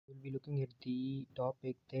We'll be looking at the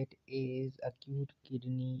topic that is acute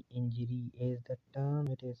kidney injury. As the term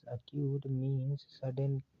it is acute means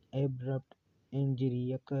sudden abrupt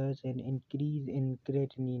injury occurs and increase in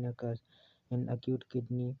creatinine occurs in acute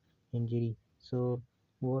kidney injury. So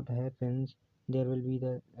what happens? There will be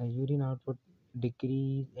the urine output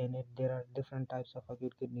decrease and there are different types of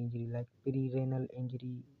acute kidney injury like pre-renal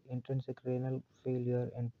injury, intrinsic renal failure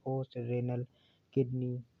and post-renal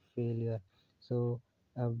kidney failure. So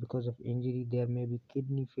because of injury there may be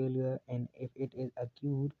kidney failure, and if it is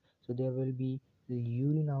acute, so there will be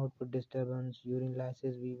urine output disturbance, urine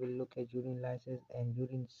lysis. We will look at urine lysis and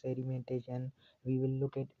urine sedimentation. We will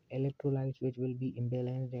look at electrolytes which will be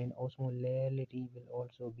imbalanced, and osmolality will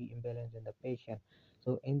also be imbalanced in the patient.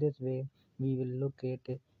 So in this way we will look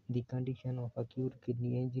at the condition of acute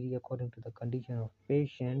kidney injury according to the condition of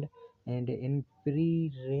patient. And in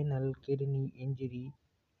pre-renal kidney injury,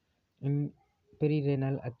 in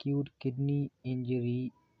perirenal acute kidney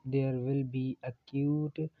injury, there will be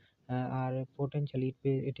acute or potentially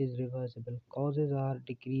it is reversible. Causes are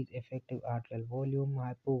decreased effective arterial volume.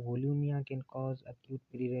 Hypovolemia can cause acute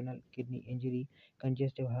perirenal kidney injury.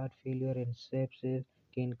 Congestive heart failure and sepsis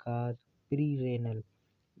can cause prerenal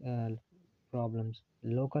uh, problems.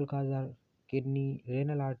 Local causes are kidney,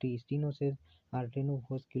 renal artery stenosis,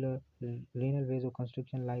 arteriovascular, renal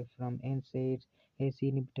vasoconstriction like from NSAIDs, ACE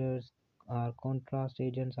inhibitors, or contrast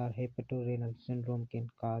agents or hepatorenal syndrome can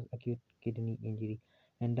cause acute kidney injury.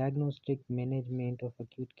 And diagnostic management of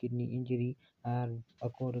acute kidney injury are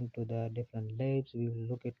according to the different labs. We will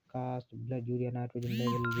look at cast, blood urea nitrogen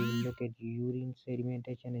level, we will look at urine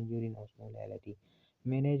sedimentation and urine osmolality.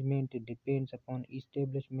 Management depends upon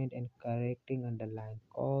establishment and correcting underlying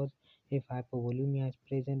cause. If hypovolemia is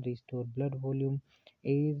present, restore blood volume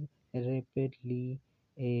as rapidly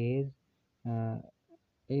as uh,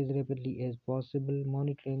 as possible,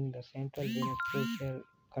 monitoring the central venous pressure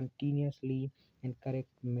continuously and correct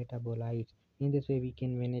metabolites. In this way, we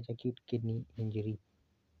can manage acute kidney injury.